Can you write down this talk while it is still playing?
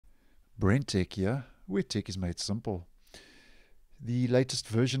BrenTech here, where tech is made simple. The latest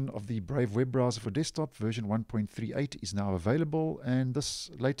version of the Brave web browser for desktop, version 1.38, is now available, and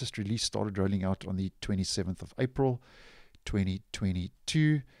this latest release started rolling out on the 27th of April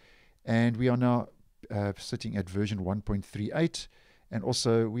 2022, and we are now sitting at version 1.38, and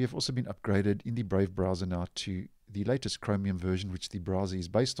we have also been upgraded in the Brave browser now to the latest Chromium version, which the browser is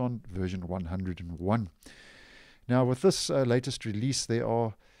based on, version 101. Now, with this latest release, there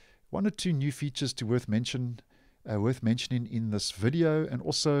are one or two new features worth mentioning in this video, and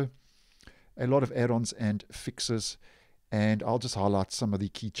also a lot of add-ons and fixes, and I'll just highlight some of the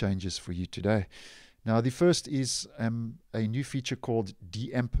key changes for you today. Now, the first is a new feature called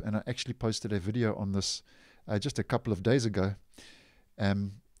DAMP, and I actually posted a video on this just a couple of days ago,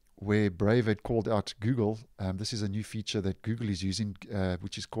 where Brave had called out Google. This is a new feature that Google is using,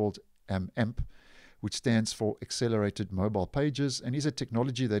 which is called AMP, which stands for Accelerated Mobile Pages, and is a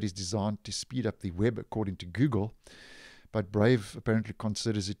technology that is designed to speed up the web according to Google, but Brave apparently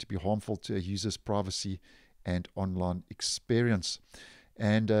considers it to be harmful to a user's privacy and online experience.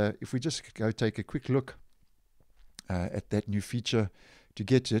 And if we just go take a quick look at that new feature, to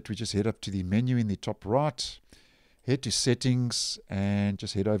get to it, we just head up to the menu in the top right, head to Settings, and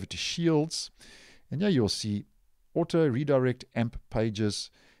just head over to Shields, and here you'll see Auto Redirect AMP Pages,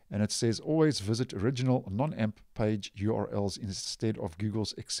 and it says always visit original non-AMP page URLs instead of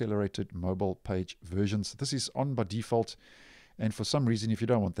Google's accelerated mobile page versions. This is on by default, and for some reason, if you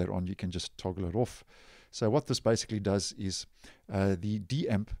don't want that on, you can just toggle it off. So what this basically does is the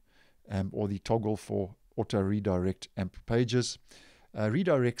DAMP, or the toggle for auto redirect AMP pages,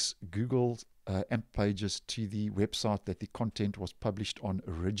 redirects Google's AMP pages to the website that the content was published on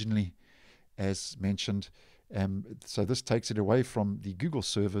originally, as mentioned. So this takes it away from the Google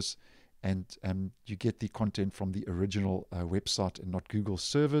service, and you get the content from the original website and not Google's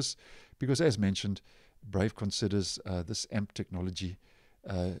service, because as mentioned, Brave considers this AMP technology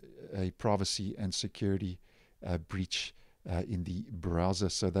a privacy and security breach in the browser.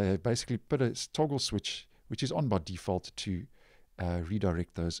 So they have basically put a toggle switch, which is on by default, to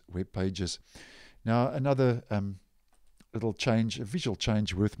redirect those web pages. Now, another little change, a visual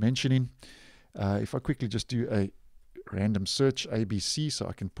change worth mentioning. If I quickly just do a random search ABC, so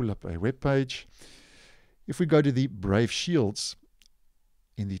I can pull up a web page. If we go to the Brave Shields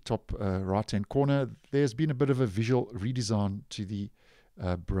in the top right-hand corner, there's been a bit of a visual redesign to the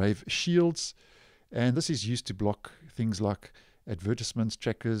Brave Shields, and this is used to block things like advertisements,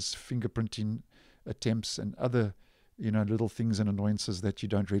 trackers, fingerprinting attempts, and other little things and annoyances that you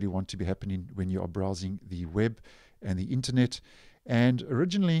don't really want to be happening when you are browsing the web and the internet. And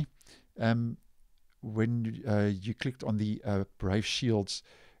originally, when you clicked on the Brave Shields,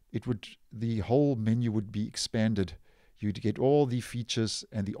 the whole menu would be expanded. You'd get all the features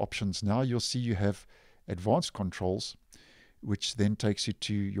and the options. Now you'll see you have advanced controls, which then takes you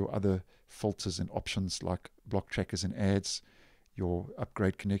to your other filters and options like block trackers and ads, your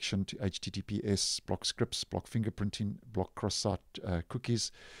upgrade connection to HTTPS, block scripts, block fingerprinting, block cross-site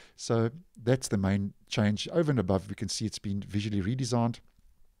cookies. So that's the main change. Over and above, we can see it's been visually redesigned,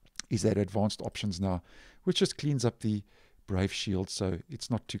 is that advanced options now, which just cleans up the Brave Shield so it's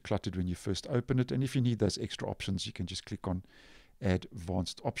not too cluttered when you first open it. And if you need those extra options, you can just click on Add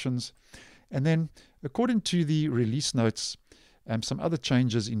Advanced Options. And then, according to the release notes, some other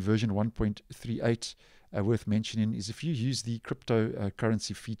changes in version 1.38 worth mentioning is if you use the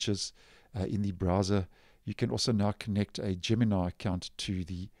cryptocurrency features in the browser, you can also now connect a Gemini account to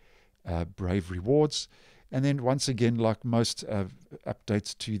the Brave rewards. And then once again, like most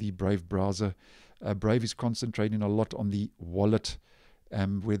updates to the Brave browser, Brave is concentrating a lot on the wallet,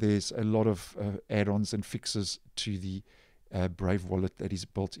 where there's a lot of add-ons and fixes to the Brave wallet that is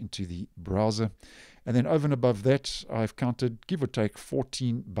built into the browser. And then over and above that, I've counted, give or take,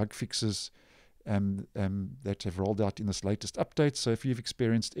 14 bug fixes that have rolled out in this latest update. So if you've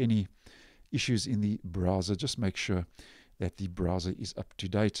experienced any issues in the browser, just make sure that the browser is up to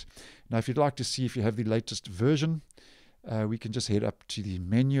date. Now, if you'd like to see if you have the latest version, we can just head up to the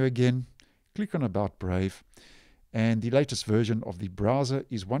menu again, click on About Brave, and the latest version of the browser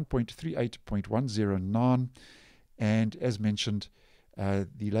is 1.38.109, and as mentioned,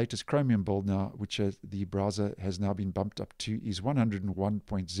 the latest Chromium build now, which the browser has now been bumped up to, is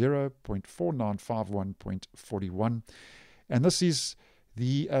 101.0.4951.41, and this is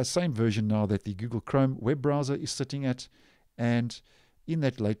the same version now that the Google Chrome web browser is sitting at. And in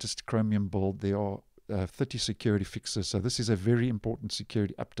that latest Chromium build, there are 30 security fixes. So this is a very important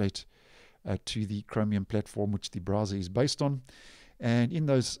security update to the Chromium platform, which the browser is based on. And in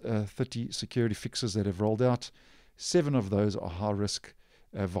those 30 security fixes that have rolled out, 7 of those are high risk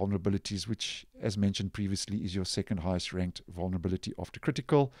vulnerabilities, which, as mentioned previously, is your second highest ranked vulnerability after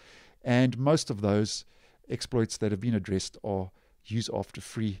critical. And most of those exploits that have been addressed are use after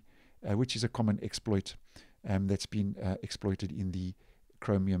free, which is a common exploit that's been exploited in the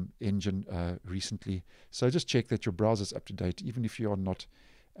Chromium engine recently. So just check that your browser's up to date, even if you are not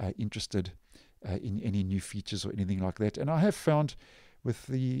interested in any new features or anything like that. And I have found with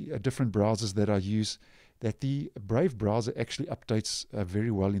the different browsers that I use that the Brave browser actually updates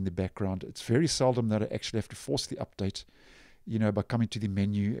very well in the background. It's very seldom that I actually have to force the update, by coming to the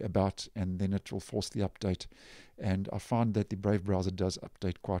menu about, and then it will force the update. And I find that the Brave browser does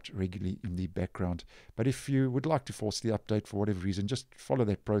update quite regularly in the background. But if you would like to force the update for whatever reason, just follow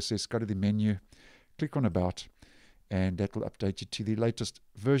that process, go to the menu, click on About, and that will update you to the latest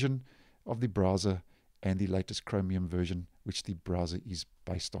version of the browser and the latest Chromium version, which the browser is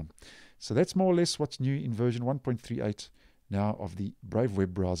based on. So that's more or less what's new in version 1.38 now of the Brave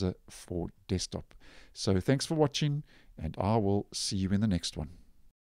web browser for desktop. So thanks for watching, and I will see you in the next one.